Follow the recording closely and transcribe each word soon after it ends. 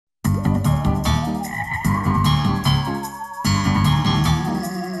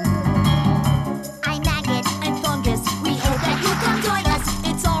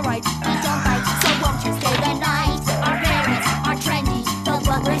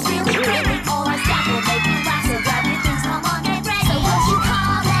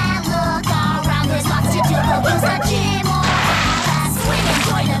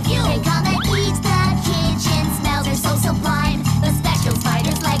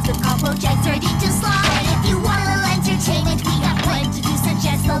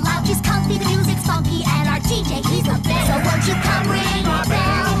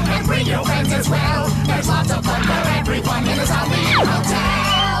everyone in a zombie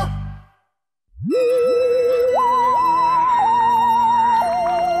hotel.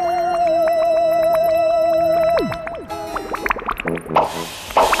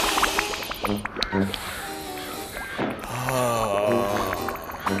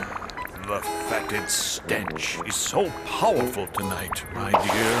 The fetid stench is so powerful tonight, my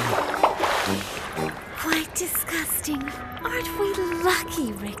dear. Quite disgusting. Aren't we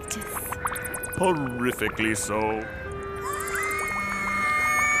lucky, Rictus? Horrifically so.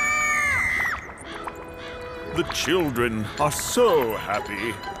 The children are so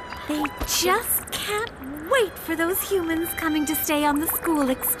happy. They just can't wait for those humans coming to stay on the school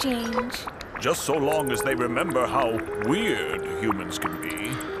exchange. Just so long as they remember how weird humans can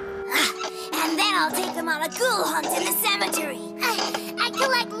be. And then I'll take them on a ghoul hunt in the cemetery. And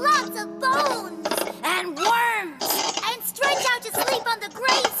collect lots of bones and worms and stretch out to sleep on the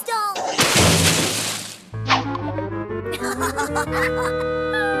gravestone.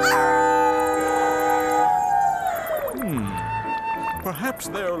 Perhaps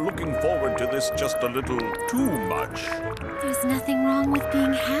they're looking forward to this just a little too much. There's nothing wrong with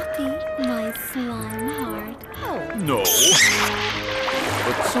being happy, my slime heart. No.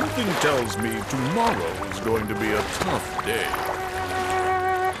 But something tells me tomorrow is going to be a tough day.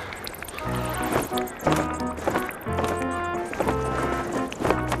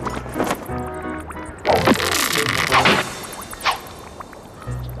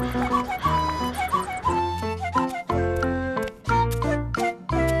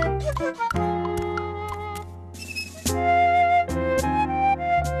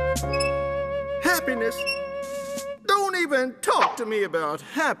 Happiness? Don't even talk to me about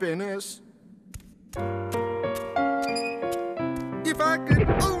happiness. If I could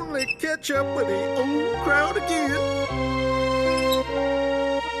only catch up with the old crowd again.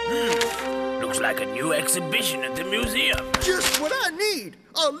 Looks like a new exhibition at the museum. Just what I need.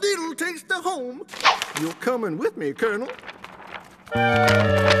 A little taste of home. You're coming with me, Colonel.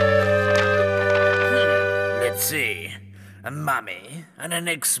 Let's see. A mummy and an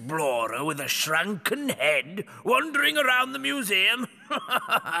explorer with a shrunken head wandering around the museum.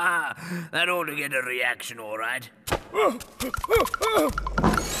 That ought to get a reaction, all right.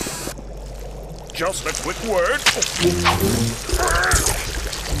 Just a quick word.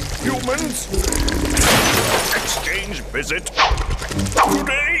 Humans, exchange visit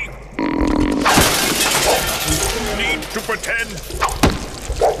today. Need to pretend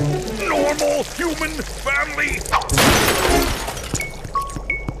normal human family.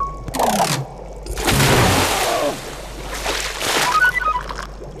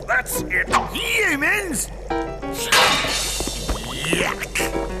 That's it. Humans? Yuck!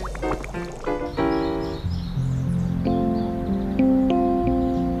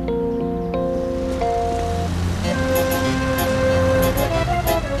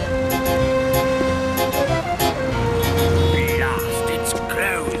 Blast, it's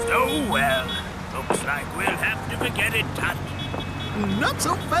closed. Oh well. Looks like we'll have to forget it, Tut. Not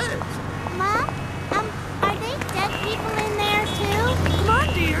so fast. Mom, are they dead people in there too? Come on,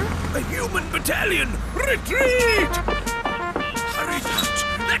 dear. A human battalion! Retreat! Hurry, Tut!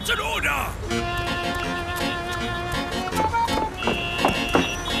 That's an order!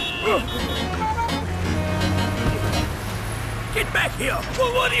 Get back here!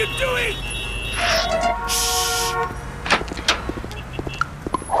 Well, what are you doing? Shh!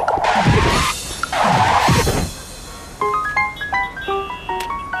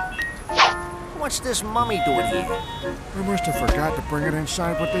 What's this mummy doing here? We must have forgot to bring it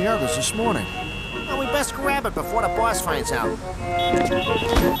inside with the others this morning. Well, we best grab it before the boss finds out.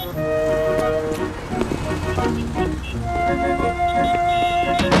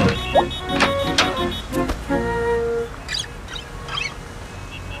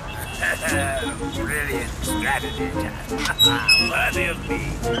 Brilliant strategy, Tut. Worthy of me.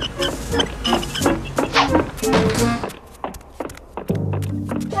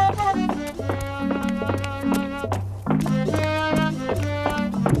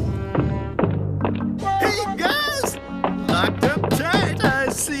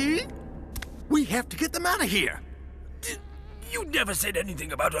 Get them out of here. You never said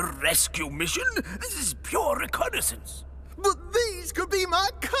anything about a rescue mission. This is pure reconnaissance. But these could be my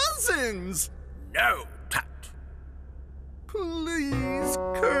cousins. No, Tut. Please,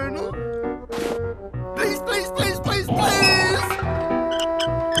 Colonel. Please, please, please, please, please.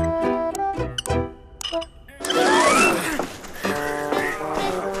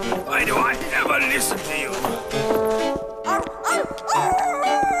 Why do I ever listen to you?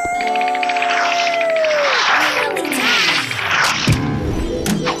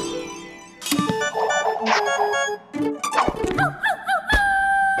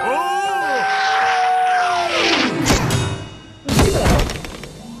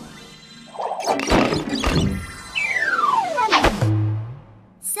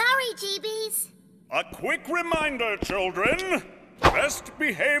 Order, children! Best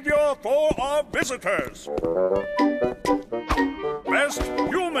behavior for our visitors. Best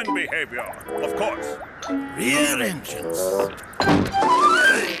human behavior, of course. Rear engines.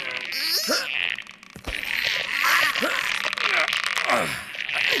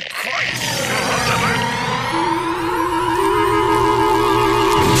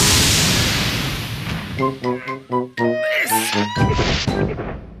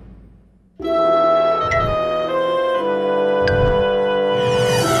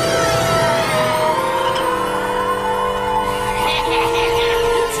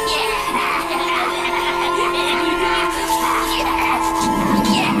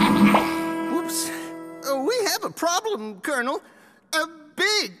 Whoops. We have a problem, Colonel. A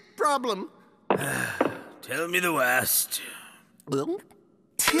big problem. Tell me the worst. Well,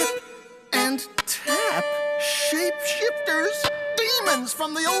 Tip and Tap, shapeshifters, demons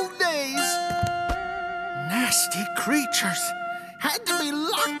from the old days. Nasty creatures had to be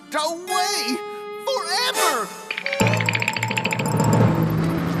locked away forever.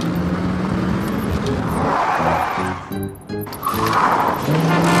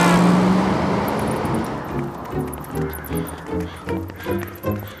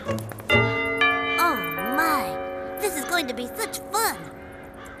 Oh my, this is going to be such fun.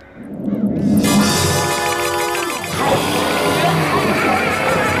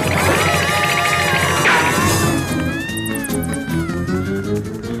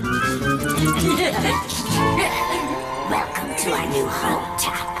 Welcome to our new home,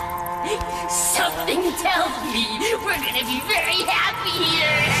 Tap. Something tells me we're gonna be very happy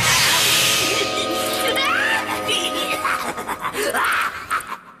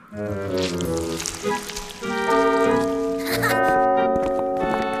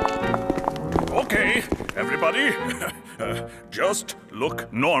Okay, everybody, just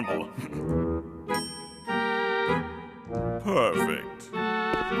look normal. Perfect.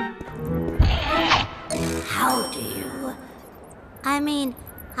 How do you? I mean,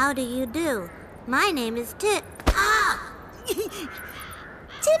 how do you do? My name is Tip. Ah!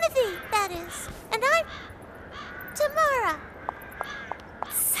 Timothy, that is. And I'm Tamara.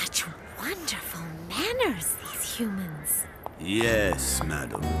 Such wonderful manners, these humans. Yes,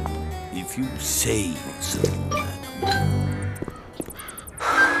 madam. If you say so, madam.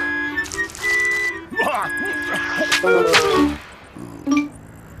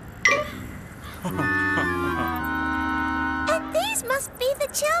 And these must be the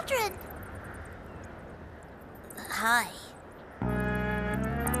children. Hi.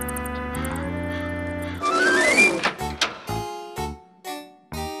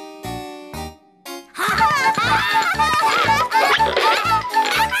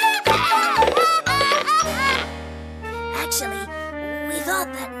 Actually, we thought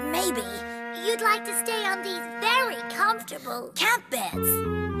that maybe you'd like to stay on these very comfortable camp beds.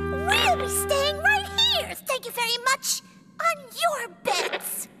 We'll be staying right here. Thank you very much. On your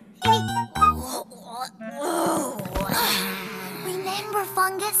beds. Remember,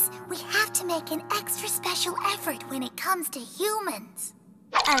 Fungus, we have to make an extra special effort when it comes to humans.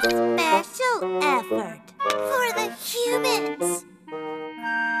 A special effort for the humans.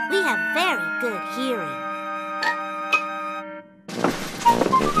 We have very good hearing.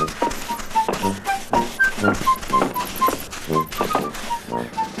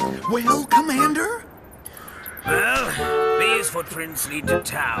 Well, Commander? Well, these footprints lead to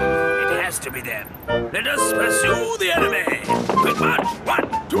town. It has to be them. Let us pursue the enemy. Quick march.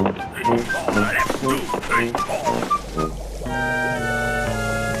 1, 2, 3, 4. Left, 2, 3, 4.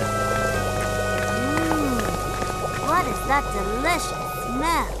 What is that delicious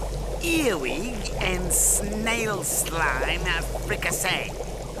smell? Earwig and snail slime fricassee.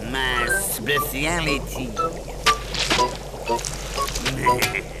 My speciality.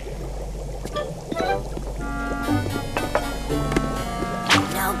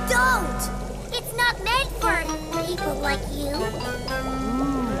 No, don't! It's not meant for people like you.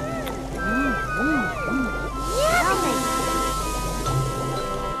 Yummy!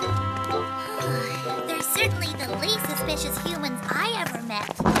 They're certainly the least suspicious humans I ever met.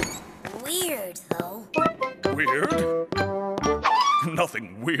 Weird, though. Weird?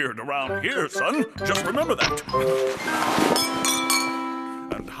 Nothing weird around here, son. Just remember that.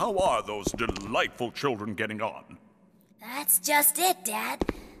 And how are those delightful children getting on? That's just it, Dad.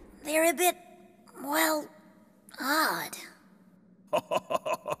 They're a bit, well, odd.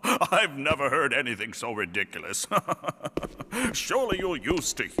 I've never heard anything so ridiculous. Surely you're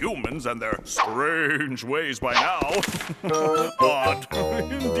used to humans and their strange ways by now. Odd,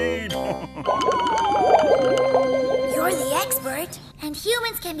 indeed. You're the expert, and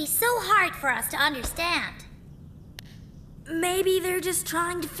humans can be so hard for us to understand. Maybe they're just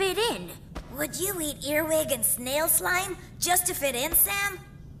trying to fit in. Would you eat earwig and snail slime just to fit in, Sam?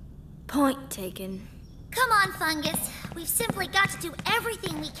 Point taken. Come on, Fungus. We've simply got to do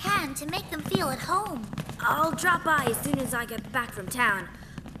everything we can to make them feel at home. I'll drop by as soon as I get back from town.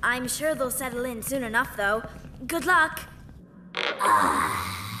 I'm sure they'll settle in soon enough, though. Good luck.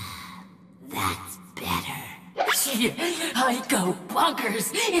 That's better. I'd go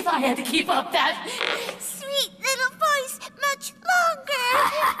bonkers if I had to keep up that Sweet little voice much longer.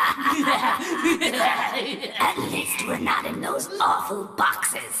 At least we're not in those awful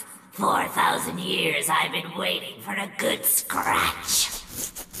boxes. 4,000 years I've been waiting for a good scratch.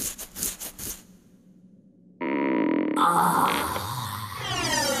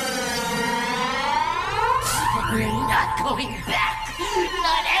 We're not going back.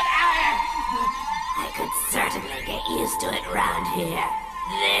 Not ever. I could certainly get used to it round here.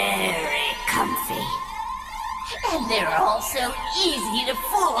 Very comfy. And they're all so easy to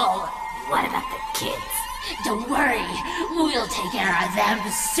fool. What about the kids? Don't worry, we'll take care of them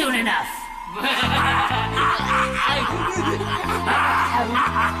soon enough. What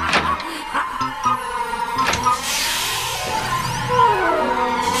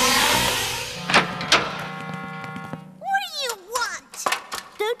do you want?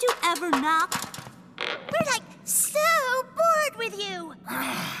 Don't you ever knock? We're like so bored with you.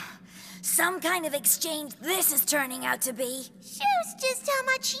 Some kind of exchange this is turning out to be. Shows just how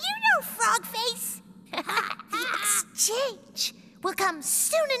much you know, Frogface. The exchange will come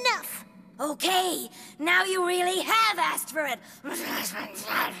soon enough. Okay, now you really have asked for it. No,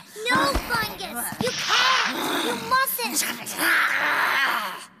 Fungus! You can't! You mustn't!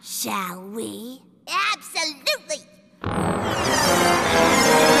 Shall we? Absolutely!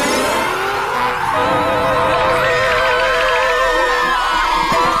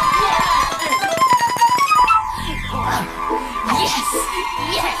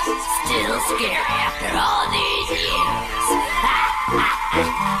 Yes! Still scary after all these years.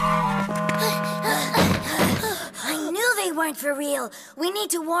 I knew they weren't for real. We need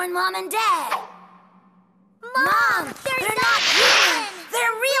to warn Mom and Dad. Mom, they're not human.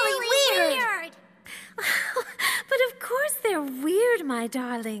 They're really weird. But of course they're weird, my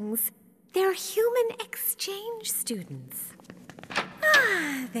darlings. They're human exchange students.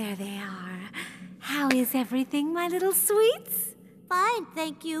 Ah, there they are. How is everything, my little sweets? Fine,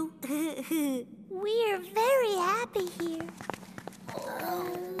 thank you. We're very happy here.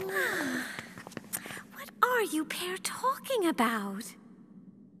 What are you pair talking about?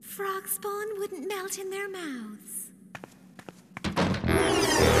 Frog spawn wouldn't melt in their mouths.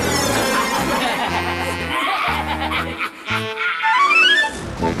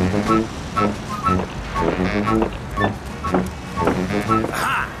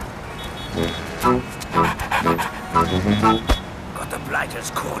 Got the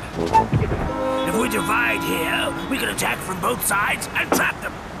blighter's corner. If we divide here, we can attack from both sides and trap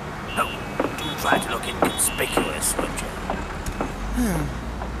them. Oh, do try to look inconspicuous, won't you?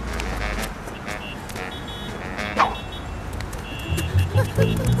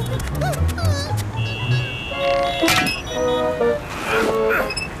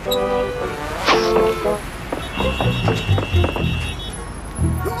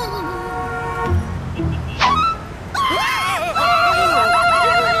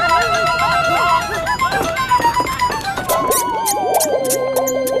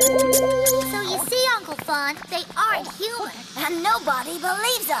 They aren't human. And nobody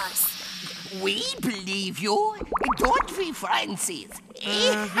believes us. We believe you, don't we, Francis?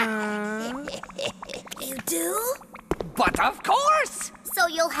 You do? But of course! So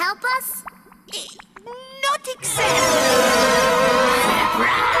you'll help us? Not exactly!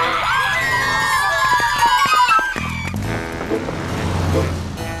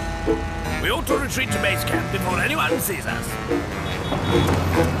 We ought to retreat to base camp before anyone sees us.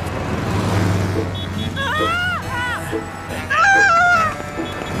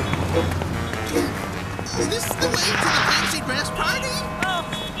 Is this the way to the fancy dress party?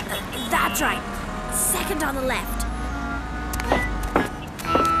 That's right. Second on the left.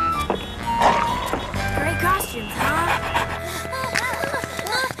 Great costumes, huh?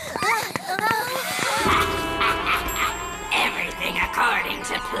 Everything according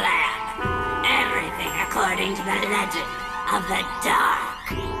to plan. Everything according to the legend of the Dark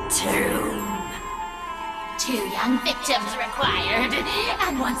Tomb. 2 young victims required,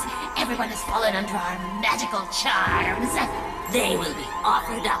 and once everyone has fallen under our magical charms, they will be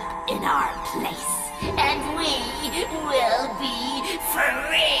offered up in our place, and we will be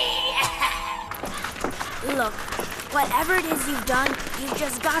free. Look, whatever it is you've done, you've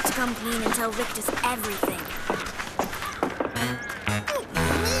just got to come clean and tell Rictus everything.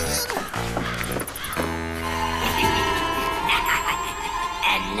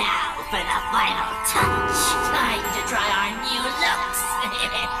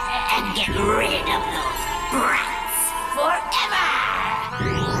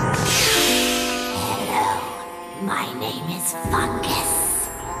 That's Fungus.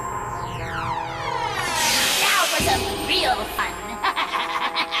 Now for some real fun.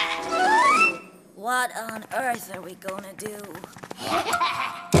 What on earth are we gonna do?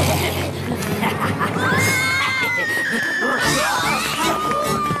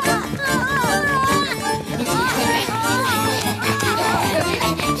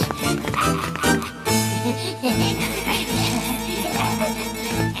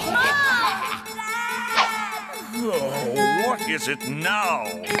 Oh, what is it now?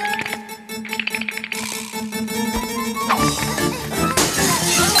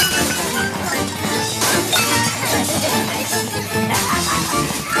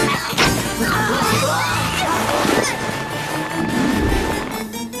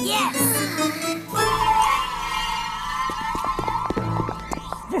 Yes!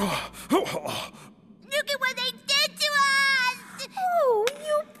 Look at what they did to us! Oh,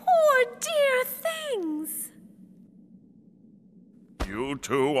 you poor dear things. You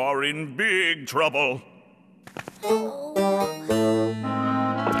two are in big trouble.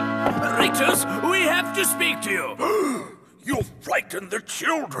 Rictus, we have to speak to you. You frightened the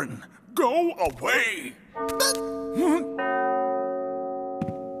children. Go away.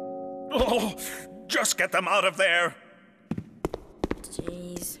 Oh, just get them out of there.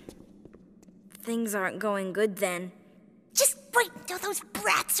 Jeez. Things aren't going good then. Just wait until those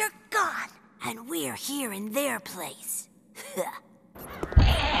brats are gone, and we're here in their place.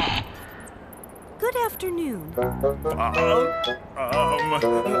 Good afternoon. They've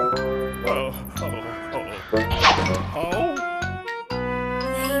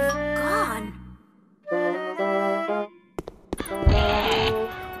gone.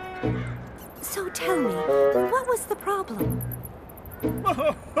 So tell me, what was the problem?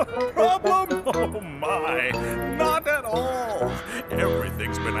 Problem? Oh, my. Not at all.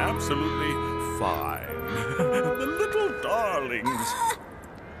 Everything's been absolutely fine. The little darlings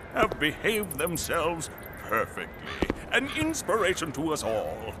have behaved themselves perfectly. An inspiration to us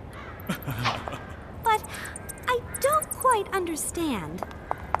all. But I don't quite understand.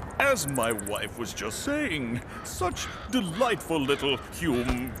 As my wife was just saying, such delightful little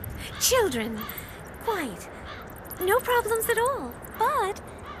Children, quite. No problems at all. But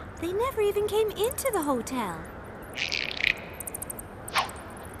they never even came into the hotel.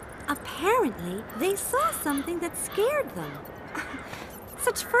 Apparently, they saw something that scared them.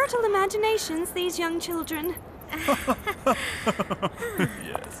 Such fertile imaginations, these young children.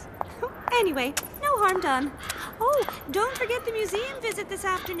 Yes. Anyway, no harm done. Oh, don't forget the museum visit this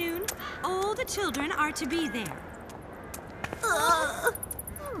afternoon. All the children are to be there.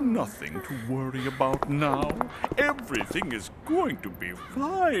 Nothing to worry about now. Everything is going to be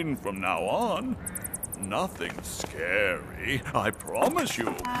fine from now on. Nothing scary, I promise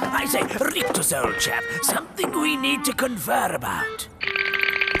you. I say, Rictus, old chap, something we need to confer about.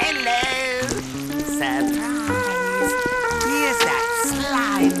 Hello! Surprise! Here's that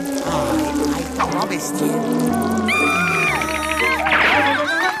slime toy I promised you.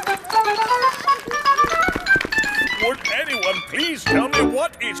 Would anyone please tell me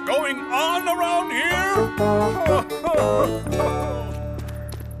what is going on around here?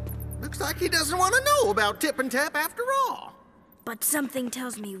 Looks like he doesn't want to know about Tip and Tap after all. But something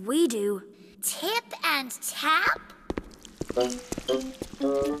tells me we do. Tip and Tap?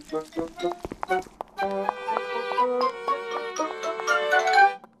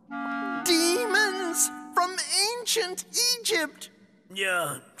 Demons from ancient Egypt.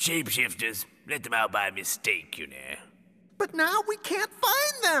 Yeah, shapeshifters. Let them out by mistake, you know. But now we can't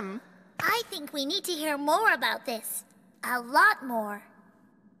find them. I think we need to hear more about this. A lot more.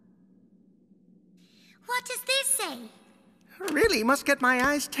 What does this say? Really must get my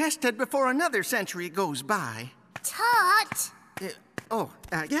eyes tested before another century goes by. Tut!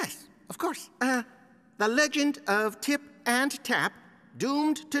 Yes, of course. The legend of Tip and Tap,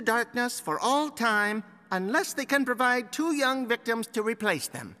 doomed to darkness for all time unless they can provide 2 young victims to replace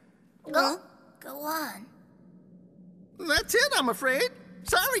them. Go on. That's it, I'm afraid.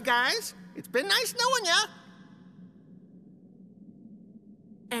 Sorry, guys. It's been nice knowing ya.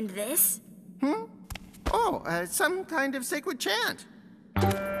 And this? Some kind of sacred chant.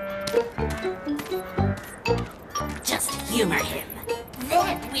 Just humor him.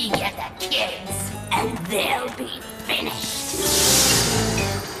 Then we get the kids, and they'll be finished.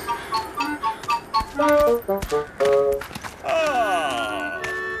 Ah,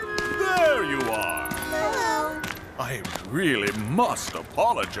 there you are. Hello. I really must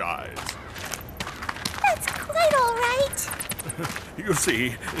apologize. That's quite all right. You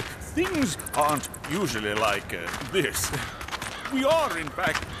see, things aren't usually like this. We are, in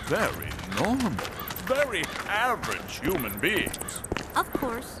fact, very normal. very average human beings. Of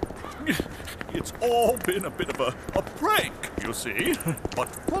course. It's all been a bit of a prank, you see. But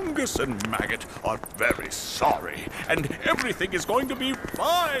Fungus and Maggot are very sorry, and everything is going to be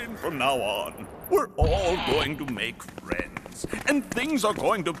fine from now on. We're all going to make friends, and things are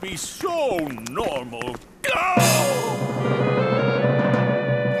going to be so normal. Go!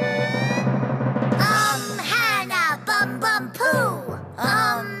 Hannah Bum Bum Poo!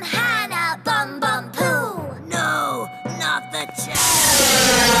 Hannah Bum Bum Poo! No, not the child.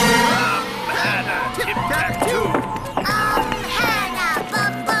 Hannah, tip tap too. Hannah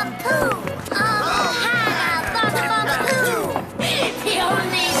Bum Bum Poo! Hannah Bum Bum Poo! The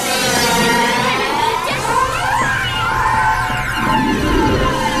only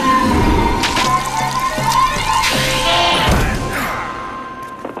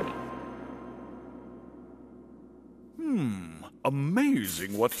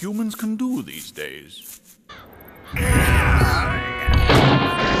Amazing what humans can do these days.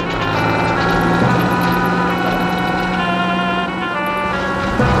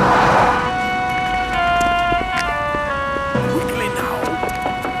 Quickly now.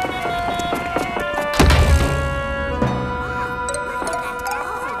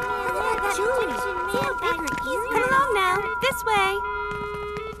 Come along now. This way.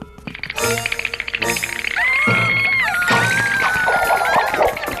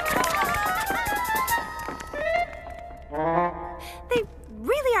 They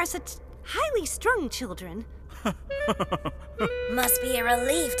really are such highly strung children. Must be a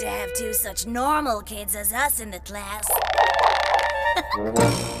relief to have two such normal kids as us in the class.